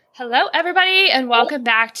Hello, everybody, and welcome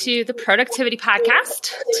back to the Productivity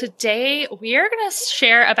Podcast. Today, we are going to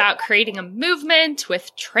share about creating a movement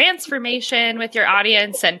with transformation with your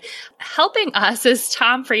audience, and helping us is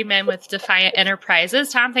Tom Freedman with Defiant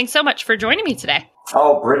Enterprises. Tom, thanks so much for joining me today.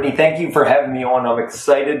 Oh, Brittany, thank you for having me on. I'm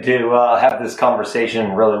excited to have this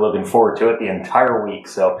conversation. Really looking forward to it the entire week.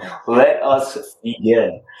 So let us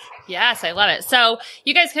begin. Yes, I love it. So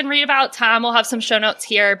you guys can read about Tom. We'll have some show notes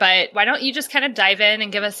here, but why don't you just kind of dive in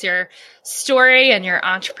and give us your story and your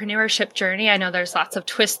entrepreneurship journey? I know there's lots of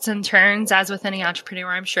twists and turns, as with any entrepreneur,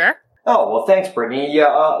 I'm sure. Oh, well, thanks, Brittany.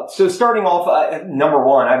 Yeah, so starting off, number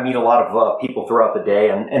one, I meet a lot of people throughout the day,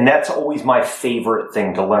 and that's always my favorite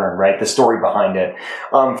thing to learn, right? The story behind it.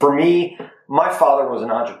 For me, my father was an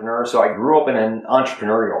entrepreneur, so I grew up in an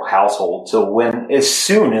entrepreneurial household. So as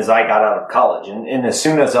soon as I got out of college and as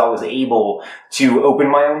soon as I was able to open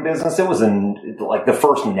my own business, it was the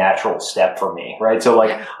first natural step for me, right? So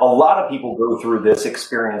a lot of people go through this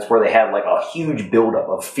experience where they had like a huge buildup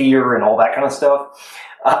of fear and all that kind of stuff.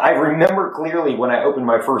 I remember clearly when I opened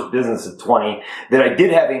my first business at 20 that I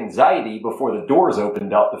did have anxiety before the doors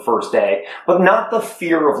opened up the first day, but not the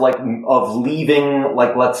fear of leaving,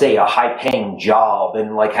 let's say, a high paying job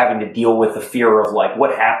and having to deal with the fear of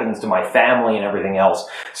what happens to my family and everything else.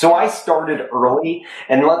 So I started early,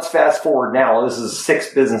 and let's fast forward now. This is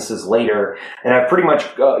 6 businesses later, and I've pretty much,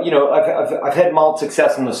 I've had mild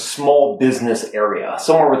success in the small business area,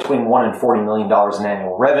 somewhere between $1 and $40 million in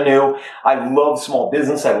annual revenue. I love small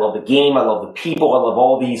business. I love the game. I love the people. I love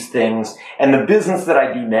all these things. And the business that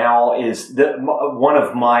I do now is one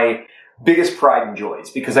of my biggest pride and joys,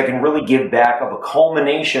 because I can really give back of a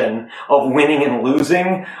culmination of winning and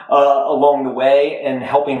losing along the way, and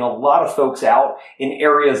helping a lot of folks out in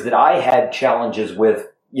areas that I had challenges with,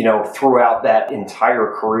 throughout that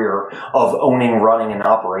entire career of owning, running, and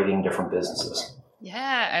operating different businesses.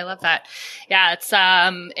 Yeah, I love that. Yeah, it's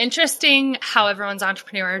interesting how everyone's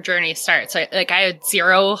entrepreneur journey starts. I had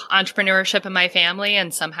zero entrepreneurship in my family,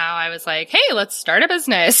 and somehow I was like, hey, let's start a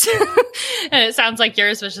business. And it sounds like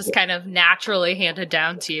yours was just kind of naturally handed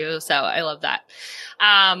down to you. So I love that.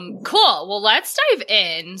 Cool. Well, let's dive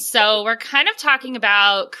in. So we're kind of talking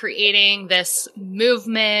about creating this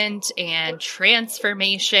movement and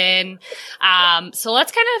transformation. So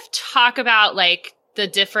let's kind of talk about the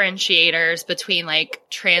differentiators between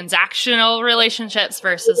transactional relationships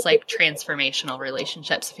versus transformational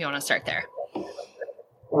relationships, if you want to start there.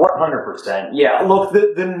 100%. Yeah. Look,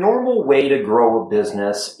 the normal way to grow a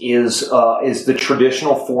business is the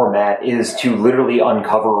traditional format is to literally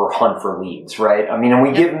uncover or hunt for leads, right? I mean, and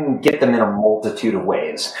we get them in a multitude of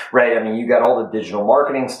ways, right? I mean, you got all the digital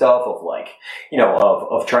marketing stuff of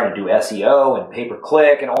of trying to do SEO and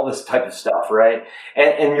pay-per-click and all this type of stuff, right?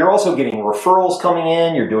 And you're also getting referrals coming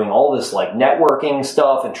in. You're doing all this networking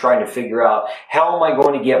stuff and trying to figure out, how am I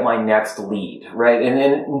going to get my next lead, right?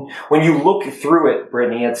 And when you look through it,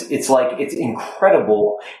 Brittany, it's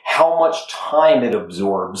incredible how much time it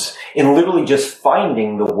absorbs in literally just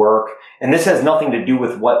finding the work. And this has nothing to do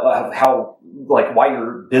with why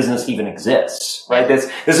your business even exists, right?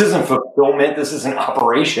 This isn't fulfillment. This isn't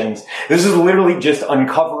operations. This is literally just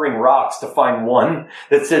uncovering rocks to find one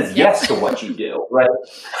that says yes to what you do, right?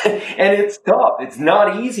 And it's tough. It's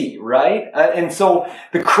not easy, right? And so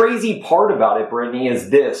the crazy part about it, Brittany,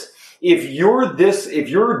 is this: if you're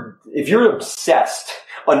obsessed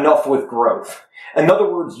enough with growth, in other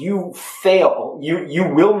words, you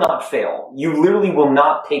will not fail. You literally will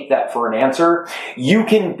not take that for an answer. You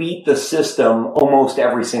can beat the system almost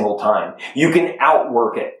every single time. You can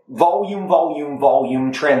outwork it.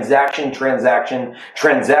 Volume, transaction.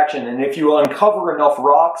 And if you uncover enough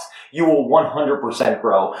rocks, you will 100%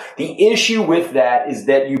 grow. The issue with that is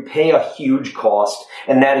that you pay a huge cost,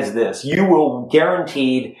 and that is this: you will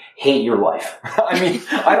guaranteed hate your life. I mean,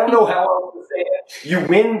 I don't know how else to say it. You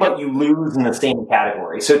win, but you lose in the same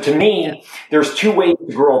category. So to me, there's 2 ways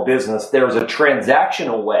to grow a business. There's a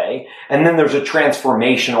transactional way, and then there's a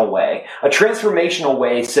transformational way. A transformational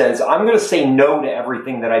way says, I'm going to say no to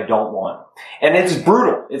everything that I don't want. And it's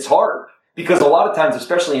brutal. It's hard. Because a lot of times,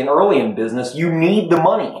 especially early in business, you need the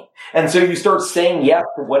money. And so you start saying yes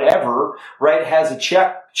to whatever, right, has a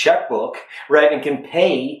checkbook, right, and can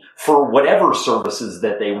pay for whatever services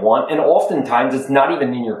that they want. And oftentimes it's not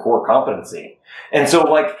even in your core competency. And so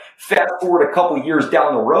fast forward a couple years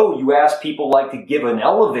down the road, you ask people to give an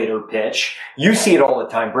elevator pitch. You see it all the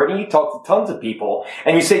time, Brittany. You talk to tons of people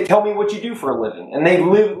and you say, tell me what you do for a living. And they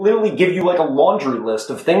literally give you a laundry list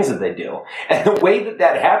of things that they do. And the way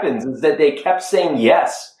that happens is that they kept saying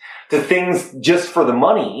yes to things just for the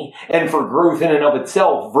money and for growth in and of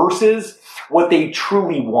itself versus what they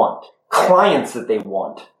truly want. clients that they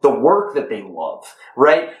want, the work that they love,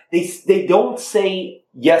 right? They don't say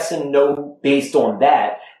yes and no based on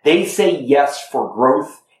that. They say yes for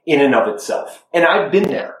growth in and of itself. And I've been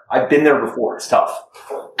there. I've been there before. It's tough.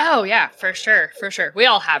 Oh yeah, for sure. For sure. We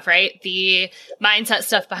all have, right? The mindset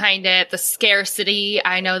stuff behind it, the scarcity.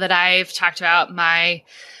 I know that I've talked about my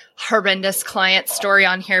horrendous client story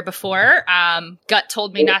on here before. Gut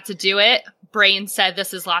told me not to do it. Brain said,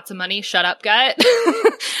 this is lots of money. Shut up, gut.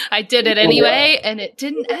 I did it anyway, and it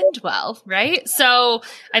didn't end well, right? So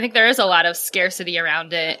I think there is a lot of scarcity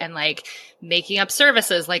around it and like making up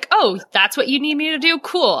services like, oh, that's what you need me to do?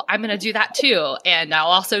 Cool. I'm going to do that too. And I'll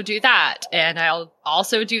also do that. And I'll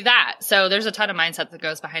also do that. So there's a ton of mindset that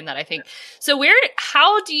goes behind that, I think. So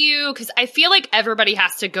how do you, because I feel like everybody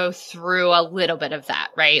has to go through a little bit of that,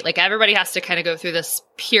 right? Like everybody has to kind of go through this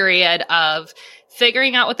period of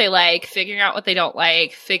figuring out what they like, figuring out what they don't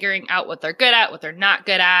like, figuring out what they're good at, what they're not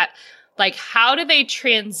good at. Like, how do they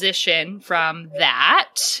transition from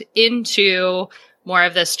that into more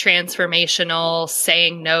of this transformational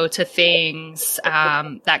saying no to things,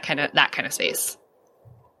 that kind of space?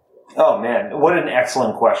 Oh man, what an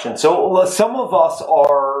excellent question. So some of us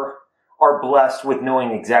are blessed with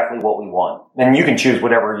knowing exactly what we want. And you can choose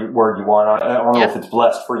whatever word you want. I don't know if it's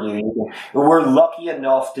blessed for you. We're lucky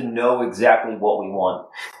enough to know exactly what we want.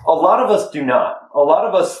 A lot of us do not. A lot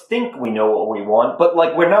of us think we know what we want, but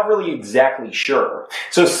like we're not really exactly sure.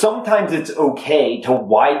 So sometimes it's okay to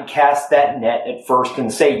wide cast that net at first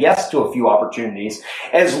and say yes to a few opportunities,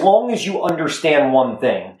 as long as you understand one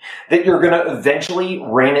thing, that you're going to eventually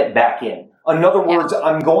rein it back in. In other words,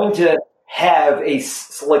 I'm going to have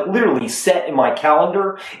literally set in my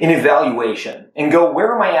calendar an evaluation and go,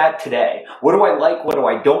 where am I at today? What do I like? What do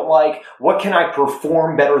I don't like? What can I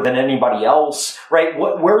perform better than anybody else? Right?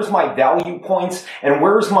 Where's my value points and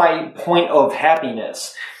where's my point of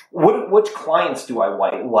happiness? Which clients do I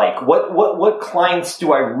like? What clients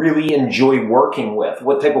do I really enjoy working with?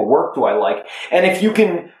 What type of work do I like? And if you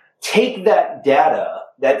can take that data,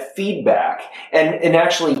 that feedback, and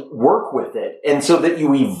actually work with it, and so that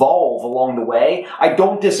you evolve along the way, I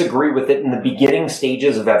don't disagree with it in the beginning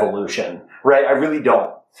stages of evolution, right? I really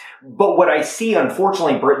don't. But what I see,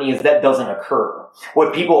 unfortunately, Brittany, is that doesn't occur.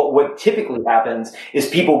 What typically happens is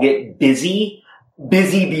people get busy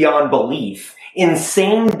beyond belief,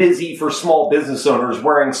 insane busy for small business owners,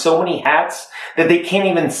 wearing so many hats that they can't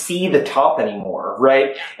even see the top anymore,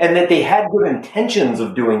 right? And that they had good intentions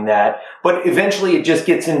of doing that, but eventually it just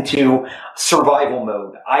gets into survival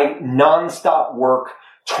mode. I nonstop work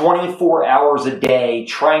 24 hours a day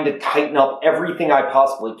trying to tighten up everything I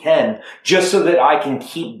possibly can just so that I can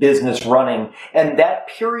keep business running. And that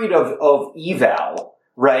period of eval,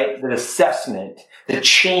 right, the assessment, the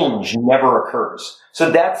change never occurs.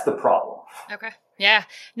 So that's the problem. Okay. Yeah.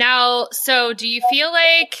 Now, so do you feel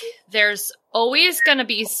like there's always going to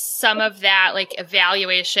be some of that like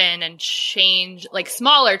evaluation and change, like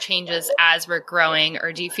smaller changes as we're growing?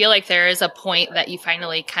 Or do you feel like there is a point that you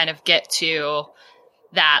finally kind of get to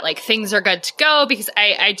that like things are good to go? Because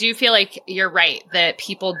I do feel like you're right that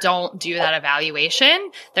people don't do that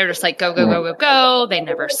evaluation. They're just like, go, go, go, go, go. They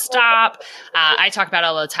never stop. I talk about it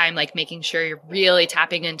all the time, like making sure you're really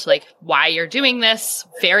tapping into like why you're doing this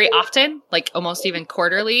very often, like almost even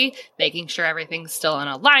quarterly, making sure everything's still in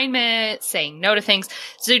alignment, saying no to things.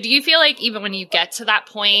 So do you feel like even when you get to that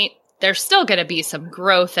point, there's still going to be some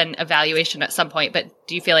growth and evaluation at some point, but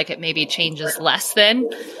do you feel like it maybe changes less then?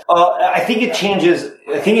 I think it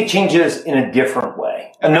changes in a different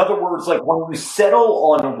way. In other words, like when you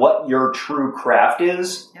settle on what your true craft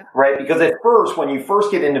is, right? Because at first, when you first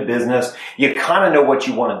get into business, you kind of know what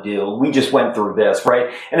you want to do. We just went through this,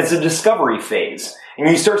 right? And it's a discovery phase. And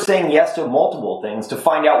you start saying yes to multiple things to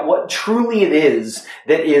find out what truly it is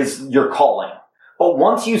that is your calling. But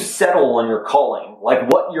once you settle on your calling, like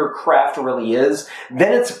what your craft really is,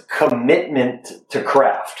 then it's commitment to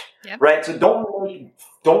craft, right? So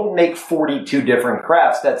don't make 42 different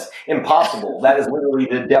crafts. That's impossible. That is literally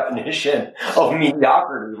the definition of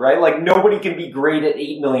mediocrity, right? Like nobody can be great at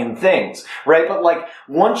 8 million things, right? But like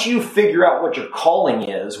once you figure out what your calling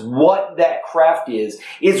is, what that craft is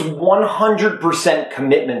 100%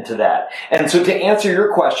 commitment to that. And so to answer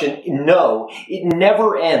your question, no, it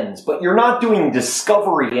never ends, but you're not doing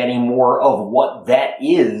discovery anymore of what that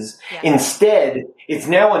is. Instead, it's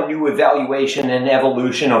now a new evaluation and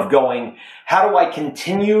evolution of going, how do I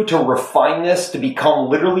continue to refine this to become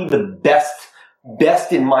literally the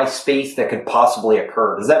best in my space that could possibly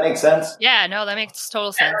occur? Does that make sense? Yeah, no, that makes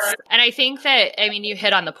total sense. And I think that, I mean, you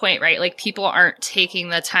hit on the point, right? Like people aren't taking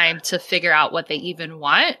the time to figure out what they even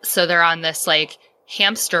want. So they're on this like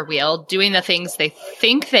hamster wheel doing the things they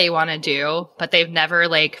think they want to do, but they've never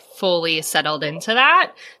like fully settled into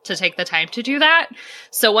that to take the time to do that.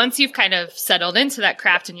 So once you've kind of settled into that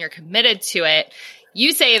craft and you're committed to it,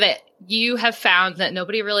 you say that you have found that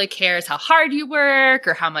nobody really cares how hard you work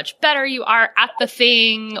or how much better you are at the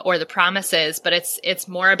thing or the promises, but it's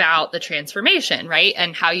more about the transformation, right?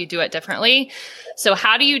 And how you do it differently. So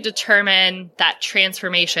how do you determine that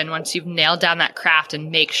transformation once you've nailed down that craft and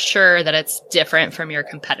make sure that it's different from your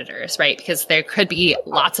competitors, right? Because there could be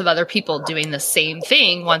lots of other people doing the same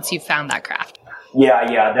thing once you've found that craft.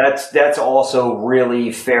 Yeah, that's also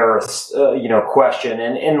really fair, question.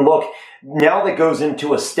 And look, now that goes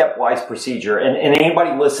into a stepwise procedure, and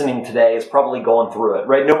anybody listening today is probably going through it,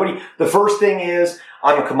 right? The first thing is,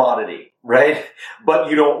 I'm a commodity, right? But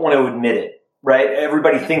you don't want to admit it, right?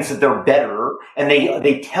 Everybody thinks that they're better, and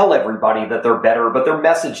they tell everybody that they're better, but their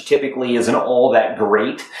message typically isn't all that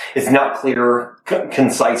great. It's not clear,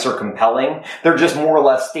 concise, or compelling. They're just more or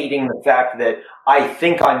less stating the fact that I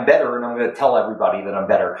think I'm better, and I'm going to tell everybody that I'm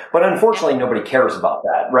better. But unfortunately, nobody cares about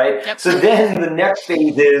that, right? Yep. So then the next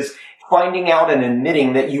phase is finding out and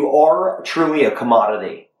admitting that you are truly a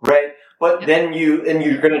commodity, right? But then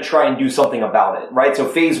you're going to try and do something about it, right? So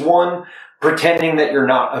phase one, pretending that you're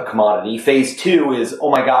not a commodity. Phase two is, oh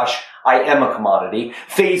my gosh, I am a commodity.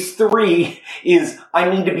 Phase three is, I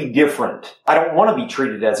need to be different. I don't want to be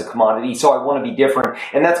treated as a commodity, so I want to be different.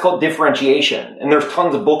 And that's called differentiation. And there's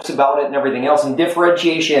tons of books about it and everything else. And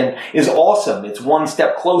differentiation is awesome. It's one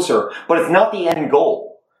step closer, but it's not the end goal.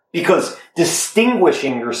 Because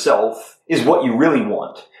distinguishing yourself is what you really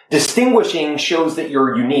want. Distinguishing shows that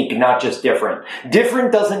you're unique, not just different.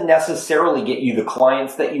 Different doesn't necessarily get you the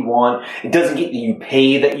clients that you want. It doesn't get you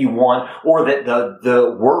pay that you want or that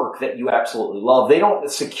the work that you absolutely love. They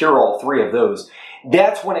don't secure all three of those.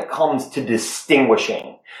 That's when it comes to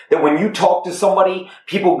distinguishing. That when you talk to somebody,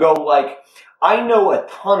 people go like, I know a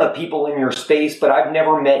ton of people in your space, but I've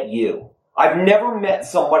never met you. I've never met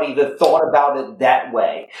somebody that thought about it that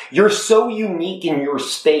way. You're so unique in your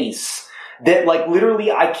space that like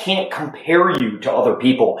literally I can't compare you to other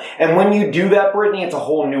people. And when you do that, Brittany, it's a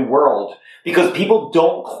whole new world because people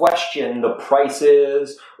don't question the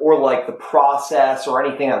prices or like the process or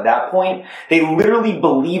anything at that point. They literally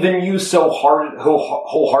believe in you so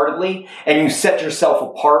wholeheartedly, and you set yourself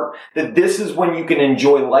apart that this is when you can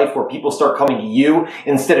enjoy life where people start coming to you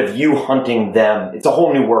instead of you hunting them. It's a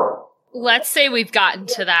whole new world. Let's say we've gotten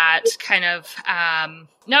to that kind of,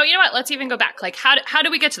 no, you know what? Let's even go back. Like, how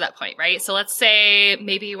do we get to that point, right? So let's say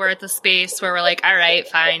maybe we're at the space where we're like, all right,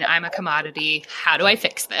 fine, I'm a commodity. How do I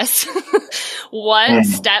fix this? What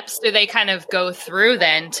steps do they kind of go through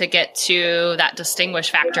then to get to that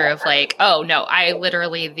distinguish factor of like, oh, no, I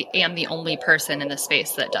literally am the only person in the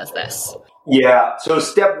space that does this? Yeah. So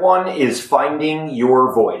step one is finding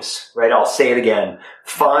your voice, right? I'll say it again.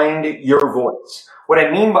 Find your voice. What I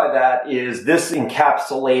mean by that is this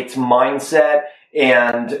encapsulates mindset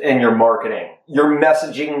and your marketing. Your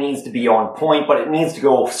messaging needs to be on point, but it needs to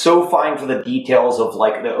go so fine for the details of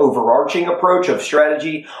like the overarching approach of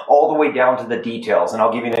strategy all the way down to the details. And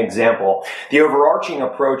I'll give you an example. The overarching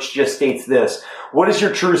approach just states this. What is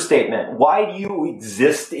your true statement? Why do you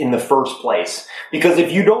exist in the first place? Because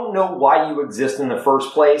if you don't know why you exist in the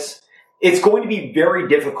first place, it's going to be very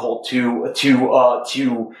difficult to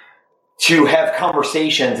have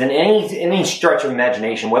conversations in any stretch of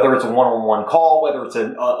imagination, whether it's a one-on-one call, whether it's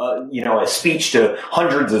a speech to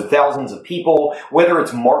hundreds of thousands of people, whether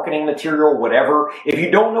it's marketing material, whatever. If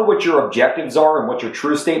you don't know what your objectives are and what your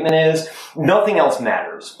true statement is, nothing else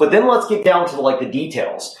matters. But then let's get down to like the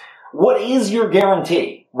details. What is your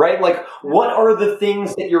guarantee, right? Like, what are the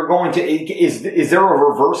things that you're going to, is there a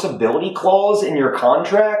reversibility clause in your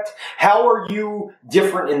contract? How are you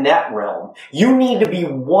different in that realm? You need to be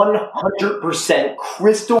 100%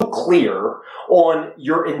 crystal clear on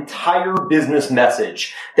your entire business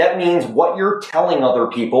message. That means what you're telling other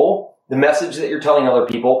people, the message that you're telling other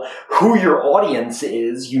people, who your audience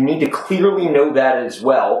is. You need to clearly know that as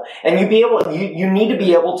well. And you need to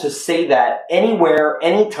be able to say that anywhere,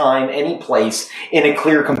 anytime, any place in a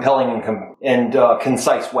clear, compelling, and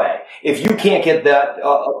concise way. If you can't get that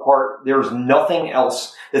apart, there's nothing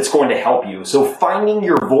else that's going to help you. So finding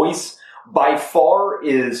your voice by far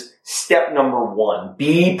is step number one.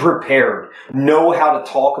 Be prepared. Know how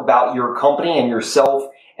to talk about your company and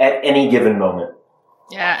yourself at any given moment.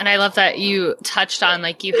 Yeah. And I love that you touched on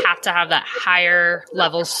like you have to have that higher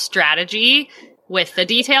level strategy with the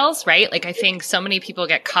details, right? Like I think so many people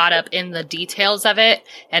get caught up in the details of it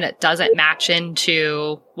and it doesn't match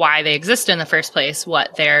into why they exist in the first place,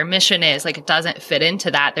 what their mission is. Like it doesn't fit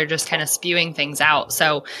into that. They're just kind of spewing things out.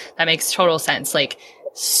 So that makes total sense. Like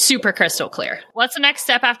super crystal clear. What's the next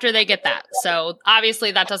step after they get that? So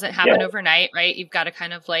obviously that doesn't happen overnight, right? You've got to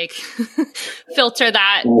kind of like filter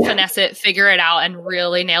that, finesse it, figure it out, and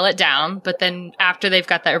really nail it down. But then after they've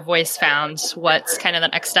got their voice found, what's kind of the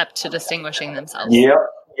next step to distinguishing themselves?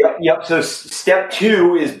 Yep. So step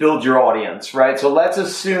 2 is build your audience, right? So let's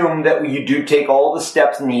assume that you do take all the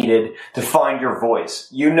steps needed to find your voice.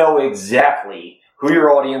 You know exactly who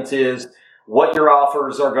your audience is, what your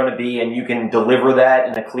offers are going to be, and you can deliver that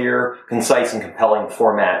in a clear, concise, and compelling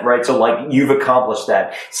format, right? So like you've accomplished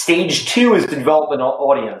that. Stage 2 is to develop an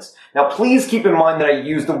audience. Now, please keep in mind that I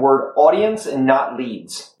use the word audience and not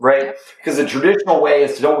leads, right? Because the traditional way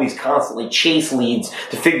is to always constantly chase leads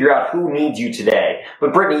to figure out who needs you today.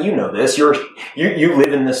 But Brittany, you know this. You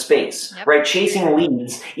live in this space, right? Chasing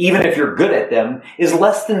leads, even if you're good at them, is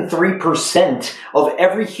less than 3% of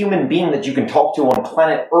every human being that you can talk to on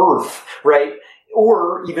planet Earth, right?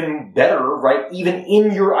 Or even better, right? Even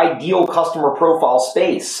in your ideal customer profile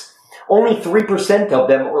space. Only 3% of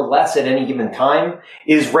them or less at any given time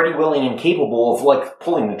is ready, willing, and capable of like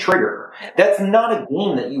pulling the trigger. That's not a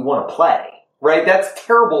game that you want to play, right? That's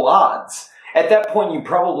terrible odds. At that point, you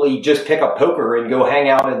probably just pick up poker and go hang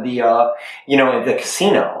out at the, at the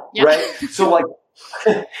casino, right? So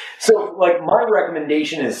like my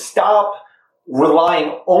recommendation is stop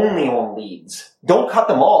relying only on leads. Don't cut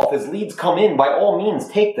them off. As leads come in, by all means,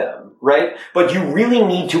 take them, right? But you really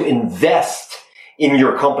need to invest in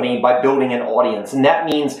your company by building an audience. And that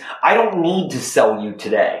means I don't need to sell you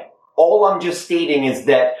today. All I'm just stating is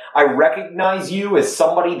that I recognize you as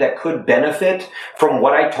somebody that could benefit from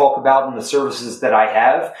what I talk about in the services that I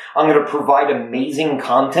have. I'm going to provide amazing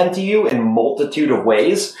content to you in a multitude of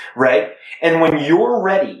ways, right? And when you're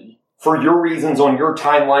ready for your reasons on your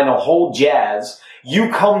timeline, a whole jazz,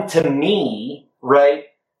 you come to me, right?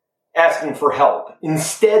 Asking for help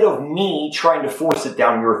instead of me trying to force it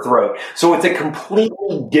down your throat. So it's a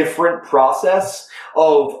completely different process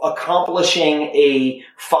of accomplishing a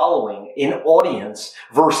following, an audience,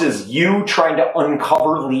 versus you trying to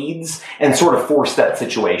uncover leads and sort of force that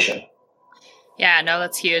situation. Yeah, no,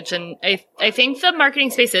 that's huge. And I think the marketing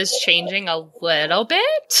space is changing a little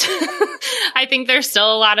bit. I think there's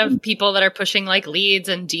still a lot of people that are pushing like leads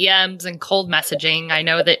and DMs and cold messaging. I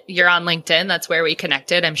know that you're on LinkedIn. That's where we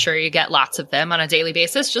connected. I'm sure you get lots of them on a daily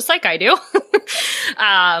basis, just like I do.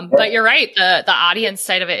 But you're right. The audience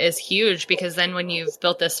side of it is huge because then when you've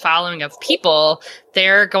built this following of people,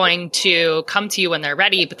 they're going to come to you when they're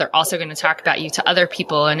ready, but they're also going to talk about you to other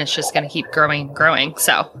people. And it's just going to keep growing and growing.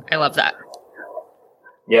 So I love that.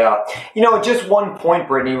 Yeah. Just one point,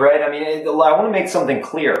 Brittany, right? I mean, I want to make something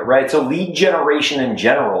clear, right? So lead generation in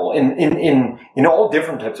general, in all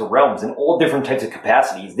different types of realms, in all different types of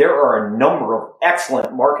capacities, there are a number of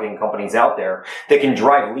excellent marketing companies out there that can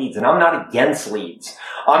drive leads. And I'm not against leads.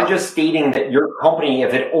 I'm just stating that your company,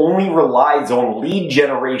 if it only relies on lead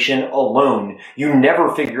generation alone, you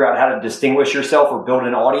never figure out how to distinguish yourself or build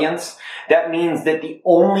an audience. That means that the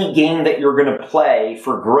only game that you're going to play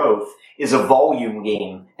for growth is a volume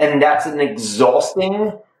game. And that's an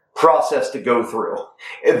exhausting process to go through.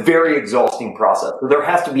 A very exhausting process. So there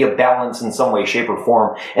has to be a balance in some way, shape, or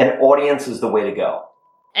form. And audience is the way to go.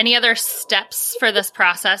 Any other steps for this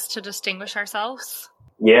process to distinguish ourselves?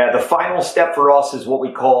 Yeah, the final step for us is what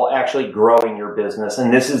we call actually growing your business.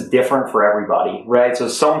 And this is different for everybody, right? So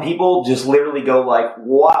some people just literally go like,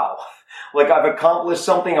 wow, like I've accomplished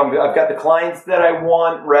something. I've got the clients that I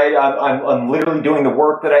want, right? I'm literally doing the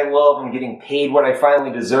work that I love. I'm getting paid what I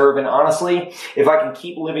finally deserve. And honestly, if I can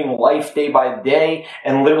keep living life day by day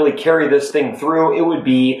and literally carry this thing through, it would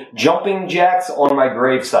be jumping jacks on my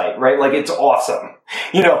gravesite, right? Like it's awesome,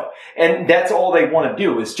 and that's all they want to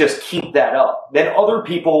do is just keep that up. Then other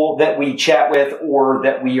people that we chat with or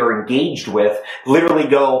that we are engaged with literally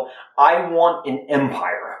go, I want an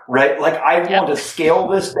empire, right? Like I want to scale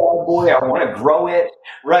this bad boy. I want to grow it,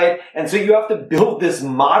 right? And so you have to build this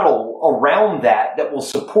model around that will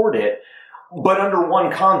support it, but under one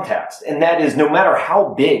context. And that is no matter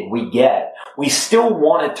how big we get, we still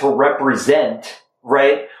want it to represent,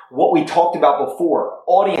 right? What we talked about before,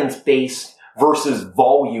 audience-based versus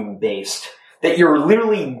volume-based. That you're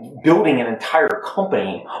literally building an entire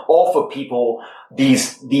company off of people,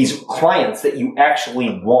 these clients that you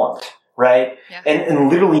actually want, right? Yeah. And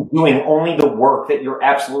literally doing only the work that you're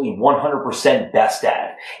absolutely 100% best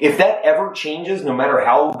at. If that ever changes, no matter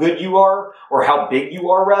how good you are or how big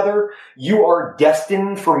you are rather, you are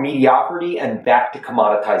destined for mediocrity and back to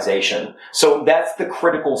commoditization. So that's the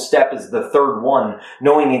critical step, is the third one,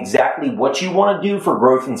 knowing exactly what you want to do for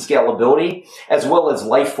growth and scalability, as well as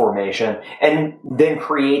life formation, and then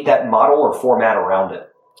create that model or format around it.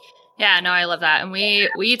 Yeah, no, I love that. And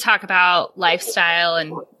we talk about lifestyle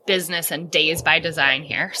and business and days by design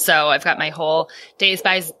here. So I've got my whole days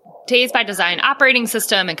by design operating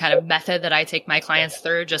system and kind of method that I take my clients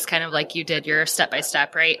through, just kind of like you did your step by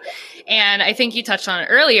step, right? And I think you touched on it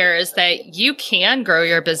earlier, is that you can grow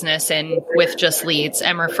your business with just leads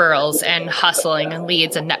and referrals and hustling and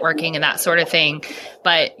leads and networking and that sort of thing,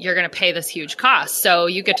 but you're going to pay this huge cost. So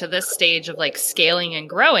you get to this stage of like scaling and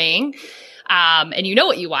growing, and you know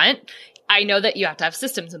what you want. I know that you have to have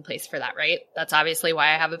systems in place for that, right? That's obviously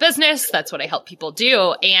why I have a business. That's what I help people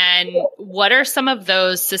do. And what are some of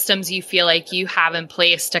those systems you feel like you have in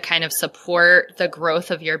place to kind of support the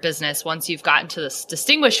growth of your business once you've gotten to this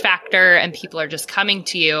distinguish factor and people are just coming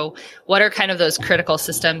to you? What are kind of those critical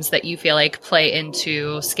systems that you feel like play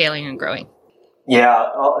into scaling and growing? Yeah.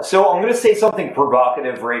 So I'm going to say something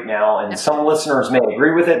provocative right now, and some listeners may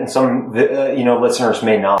agree with it and some, listeners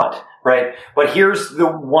may not, right? But here's the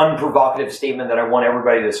one provocative statement that I want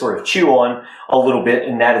everybody to sort of chew on a little bit,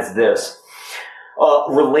 and that is this.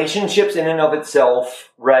 Relationships in and of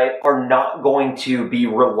itself, right, are not going to be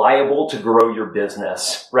reliable to grow your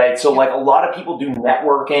business, right? So like a lot of people do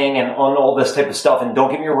networking and on all this type of stuff. And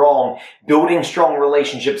don't get me wrong, building strong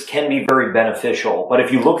relationships can be very beneficial. But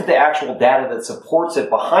if you look at the actual data that supports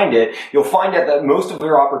it behind it, you'll find out that most of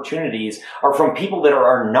their opportunities are from people that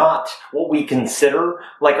are not what we consider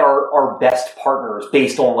like our best partners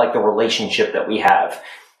based on like the relationship that we have.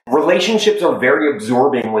 Relationships are very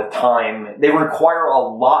absorbing with time. They require a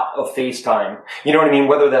lot of face time. You know what I mean?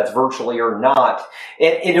 Whether that's virtually or not,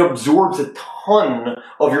 it absorbs a ton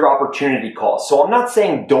of your opportunity cost. So I'm not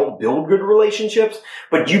saying don't build good relationships,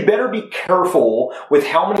 but you better be careful with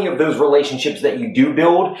how many of those relationships that you do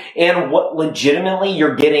build and what legitimately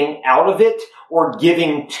you're getting out of it or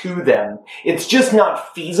giving to them. It's just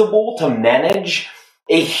not feasible to manage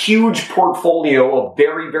a huge portfolio of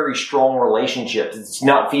very, very strong relationships. It's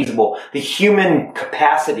not feasible. The human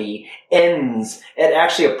capacity ends at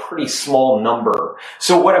actually a pretty small number.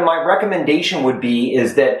 So what my recommendation would be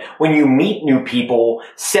is that when you meet new people,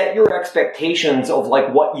 set your expectations of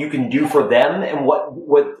like what you can do for them and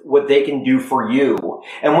what they can do for you.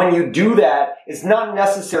 And when you do that, it's not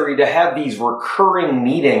necessary to have these recurring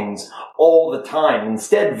meetings all the time.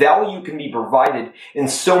 Instead, value can be provided in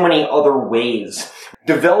so many other ways.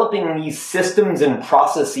 Developing these systems and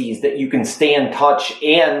processes that you can stay in touch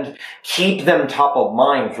and keep them top of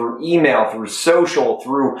mind through email, through social,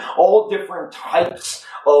 through all different types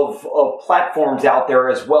of platforms out there,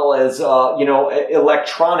 as well as,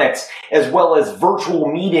 electronics, as well as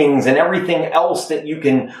virtual meetings and everything else that you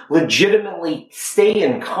can legitimately stay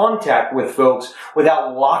in contact with folks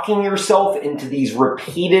without locking yourself into these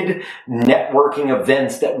repeated networking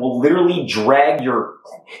events that will literally drag your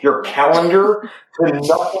calendar to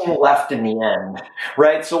nothing left in the end,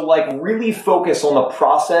 right? So like really focus on the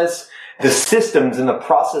process, the systems and the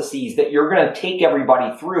processes that you're going to take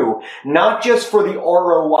everybody through, not just for the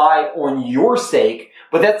ROI on your sake,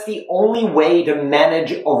 but that's the only way to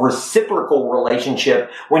manage a reciprocal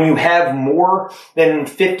relationship when you have more than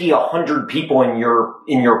 50, 100 people in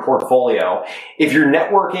your portfolio. If you're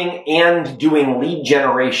networking and doing lead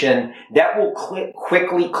generation, that will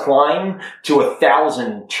quickly climb to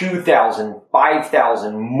 1,000, 2,000,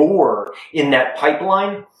 5,000 more in that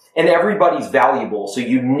pipeline. And everybody's valuable. So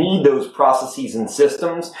you need those processes and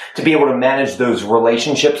systems to be able to manage those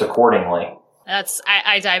relationships accordingly.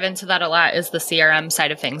 I dive into that a lot, is the CRM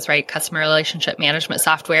side of things, right? Customer relationship management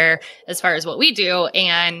software, as far as what we do.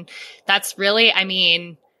 And that's really,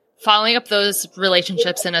 following up those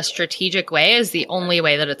relationships in a strategic way is the only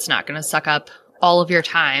way that it's not going to suck up all of your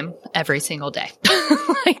time every single day.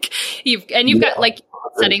 You've got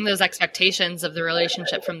setting those expectations of the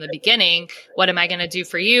relationship from the beginning. What am I going to do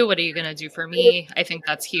for you? What are you going to do for me? I think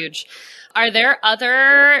that's huge. Are there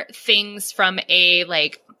other things from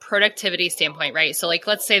a productivity standpoint, right? So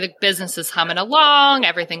let's say the business is humming along,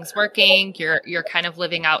 everything's working, you're kind of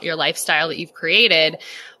living out your lifestyle that you've created.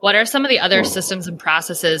 What are some of the other systems and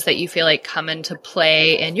processes that you feel like come into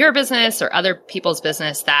play in your business or other people's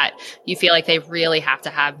business that you feel like they really have to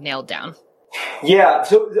have nailed down? Yeah.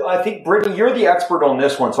 So I think, Brittany, you're the expert on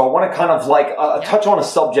this one. So I want to kind of touch on a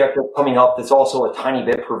subject that's coming up that's also a tiny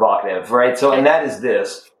bit provocative, right? So, and that is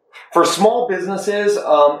this. For small businesses,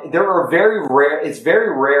 it's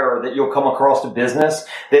very rare that you'll come across a business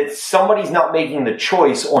that somebody's not making the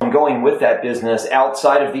choice on going with that business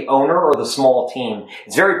outside of the owner or the small team.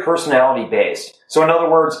 It's very personality based. So in other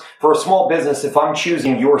words, for a small business, if I'm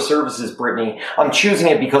choosing your services, Brittany, I'm choosing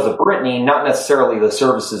it because of Brittany, not necessarily the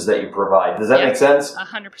services that you provide. Does that make sense?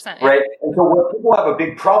 100%. Right? And so what people have a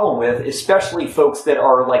big problem with, especially folks that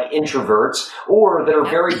are like introverts or that are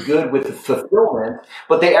very good with fulfillment,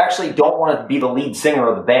 but they actually don't want to be the lead singer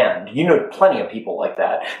of the band. You know plenty of people like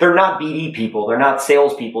that. They're not BD people. They're not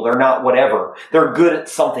sales people. They're not whatever. They're good at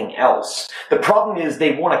something else. The problem is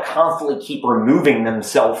they want to constantly keep removing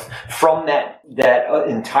themselves from that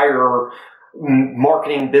entire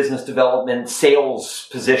marketing, business development, sales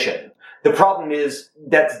position. The problem is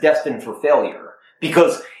that's destined for failure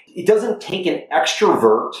because it doesn't take an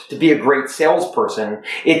extrovert to be a great salesperson.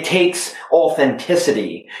 It takes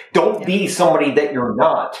authenticity. Don't be somebody that you're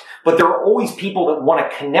not. But there are always people that want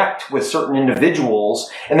to connect with certain individuals,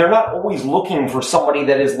 and they're not always looking for somebody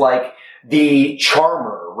that is like the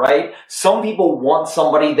charmer, right? Some people want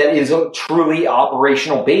somebody that is a truly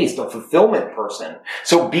operational based, a fulfillment person.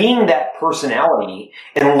 So being that personality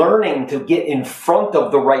and learning to get in front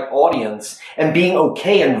of the right audience and being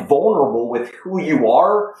okay and vulnerable with who you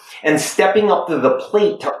are and stepping up to the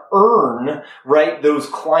plate to earn, right, those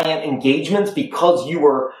client engagements because you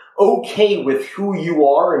are okay with who you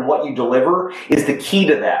are and what you deliver is the key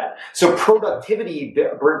to that. So productivity,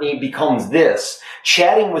 Brittany, becomes this: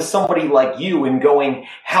 chatting with somebody like you and going,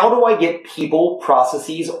 how do I get people,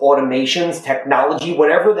 processes, automations, technology,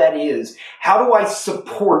 whatever that is, how do I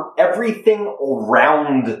support everything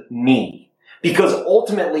around me? Because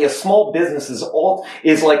ultimately a small business is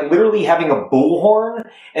like literally having a bullhorn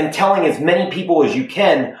and telling as many people as you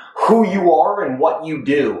can who you are and what you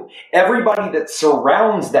do. Everybody that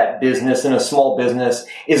surrounds that business in a small business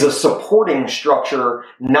is a supporting structure,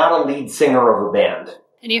 not a lead singer of a band.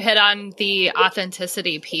 And you hit on the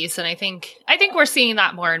authenticity piece. And I think we're seeing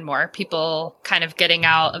that more and more, people kind of getting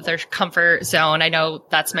out of their comfort zone. I know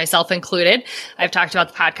that's myself included. I've talked about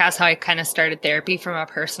the podcast, how I kind of started therapy from a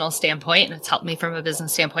personal standpoint, and it's helped me from a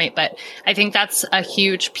business standpoint. But I think that's a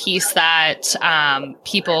huge piece that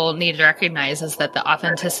people need to recognize, is that the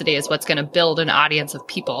authenticity is what's going to build an audience of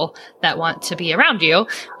people that want to be around you,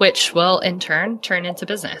 which will in turn turn into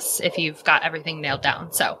business if you've got everything nailed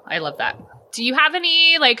down. So I love that. Do you have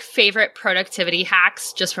any like favorite productivity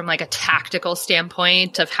hacks just from like a tactical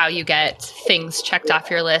standpoint of how you get things checked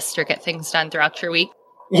off your list or get things done throughout your week?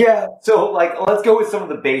 Yeah. So like, let's go with some of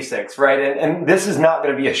the basics, right? And this is not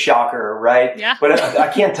going to be a shocker, right? Yeah. But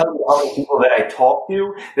I can't tell you how many people that I talk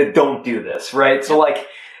to that don't do this, right? So like,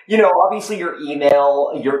 you know, obviously your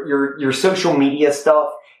email, your social media stuff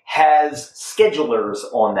has schedulers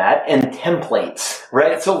on that and templates,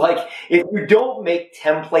 right? So like if you don't make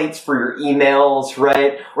templates for your emails,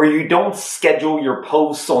 right, or you don't schedule your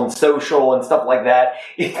posts on social and stuff like that,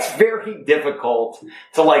 it's very difficult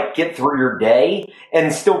to like get through your day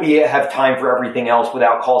and still have time for everything else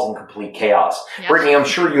without causing complete chaos. Yep. Brittany, I'm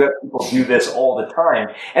sure you have people do this all the time.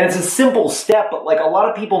 And it's a simple step, but like a lot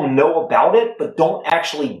of people know about it, but don't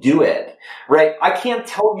actually do it, right? I can't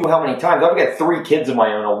tell you how many times I've got 3 kids of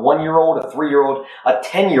my own, a 1-year-old, a 3-year-old, a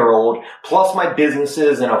 10-year-old, plus my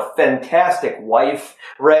businesses and a fantastic wife,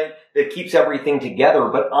 right, that keeps everything together.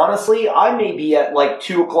 But honestly, I may be at like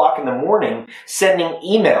 2 o'clock in the morning sending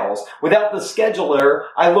emails. Without the scheduler,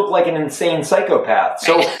 I look like an insane psychopath.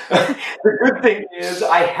 So the good thing is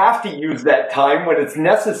I have to use that time when it's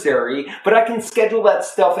necessary, but I can schedule that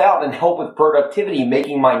stuff out and help with productivity,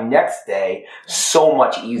 making my next day so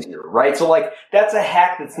much easier, right? So like that's a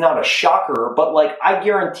hack that's not a shocker, but like I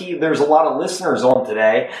guarantee there's a lot of listeners on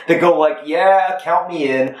today that go like, yeah, count me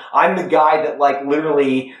in. I'm the guy that like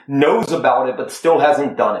literally knows about it, but still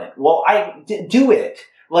hasn't done it. Well, do it.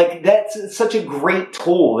 Like that's such a great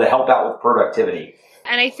tool to help out with productivity.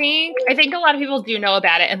 And I think a lot of people do know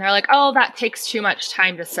about it and they're like, oh, that takes too much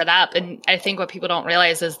time to set up. And I think what people don't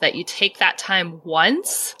realize is that you take that time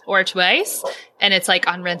once or twice and it's like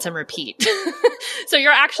on rinse and repeat. So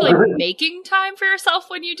you're actually making time for yourself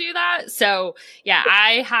when you do that. So yeah,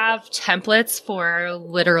 I have templates for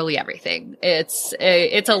literally everything. It's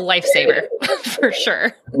a lifesaver for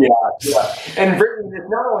sure. Yeah. And Brittany, it's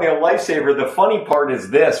not only a lifesaver, the funny part is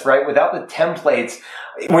this, right? Without the templates,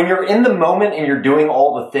 when you're in the moment and you're doing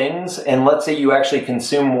all the things, and let's say you actually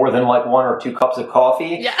consume more than like 1 or 2 cups of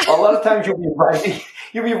coffee, a lot of times you'll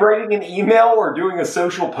be writing an email or doing a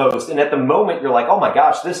social post, and at the moment you're like, oh my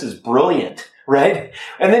gosh, this is brilliant, right?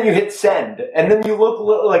 And then you hit send, and then you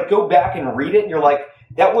go back and read it, and you're like,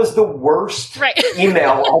 that was the worst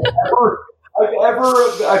email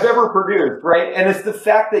I've ever produced, right? And it's the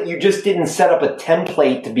fact that you just didn't set up a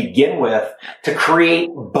template to begin with to create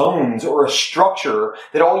bones or a structure,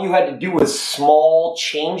 that all you had to do was small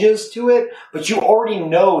changes to it, but you already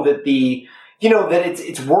know that that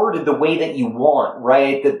it's worded the way that you want,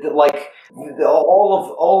 right? That like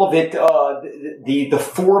all of it, the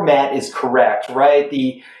format is correct, right?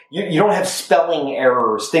 You don't have spelling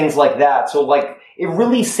errors, things like that. So like, it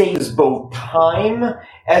really saves both time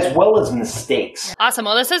as well as mistakes. Awesome.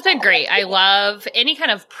 Well, this has been great. I love any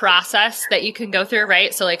kind of process that you can go through,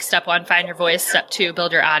 right? So like step 1, find your voice. Step 2,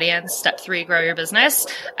 build your audience. Step 3, grow your business.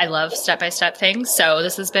 I love step-by-step things. So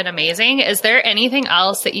this has been amazing. Is there anything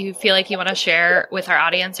else that you feel like you want to share with our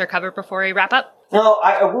audience or cover before we wrap up? No,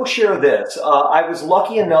 I will share this. I was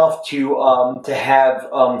lucky enough to have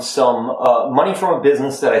some money from a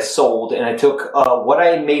business that I sold, and I took what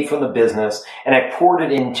I made from the business and I poured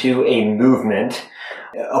it into a movement,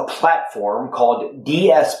 a platform called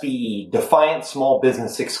DSBE, Defiant Small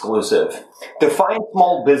Business Exclusive. Defiant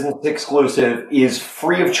Small Business Exclusive is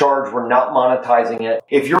free of charge. We're not monetizing it.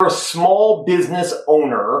 If you're a small business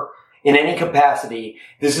owner in any capacity,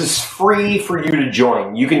 this is free for you to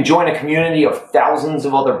join. You can join a community of thousands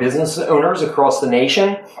of other business owners across the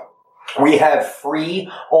nation. We have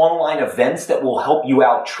free online events that will help you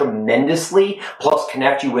out tremendously, plus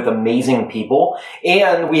connect you with amazing people.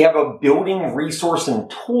 And we have a building resource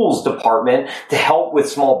and tools department to help with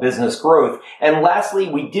small business growth. And lastly,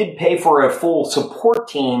 we did pay for a full support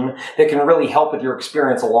team that can really help with your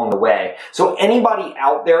experience along the way. So anybody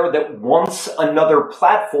out there that wants another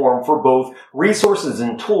platform for both resources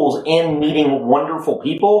and tools and meeting wonderful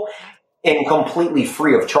people, and completely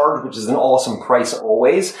free of charge, which is an awesome price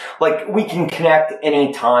always. Like, we can connect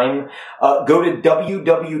anytime. Go to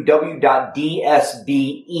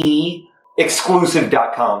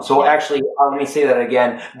www.dsbexclusive.com. So actually, let me say that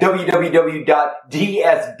again.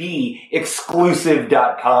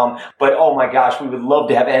 www.dsbexclusive.com. But oh my gosh, we would love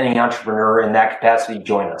to have any entrepreneur in that capacity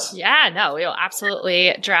join us. Yeah, no, we will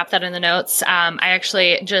absolutely drop that in the notes. I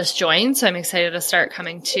actually just joined, so I'm excited to start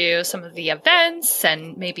coming to some of the events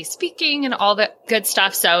and maybe speaking and all that good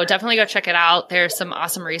stuff. So definitely go check it out. There's some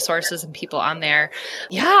awesome resources and people on there.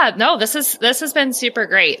 Yeah, no, this has been super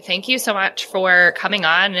great. Thank you so much for coming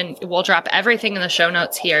on, and we'll drop everything in the show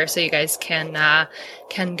notes here so you guys can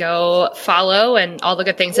go follow and all the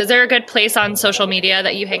good things. Is there a good place on social media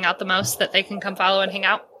that you hang out the most that they can come follow and hang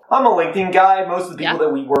out? I'm a LinkedIn guy. Most of the people that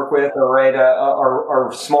we work with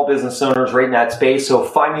are small business owners right in that space. So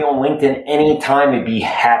find me on LinkedIn anytime. I'd be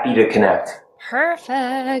happy to connect.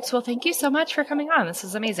 Perfect. Well, thank you so much for coming on. This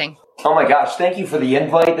is amazing. Oh my gosh, thank you for the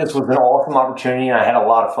invite. This was an awesome opportunity and I had a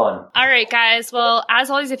lot of fun. All right, guys. Well, as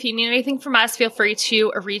always, if you need anything from us, feel free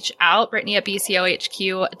to reach out, Brittany at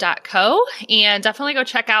bcohq.co, and definitely go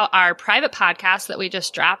check out our private podcast that we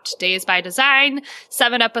just dropped, Days by Design,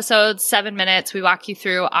 7 episodes, 7 minutes. We walk you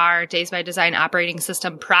through our Days by Design operating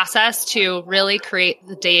system process to really create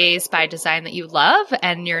the Days by Design that you love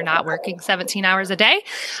and you're not working 17 hours a day.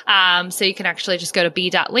 So you can actually just go to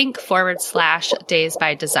b.link/Days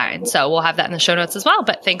by Design. So we'll have that in the show notes as well.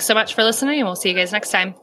 But thanks so much for listening, and we'll see you guys next time.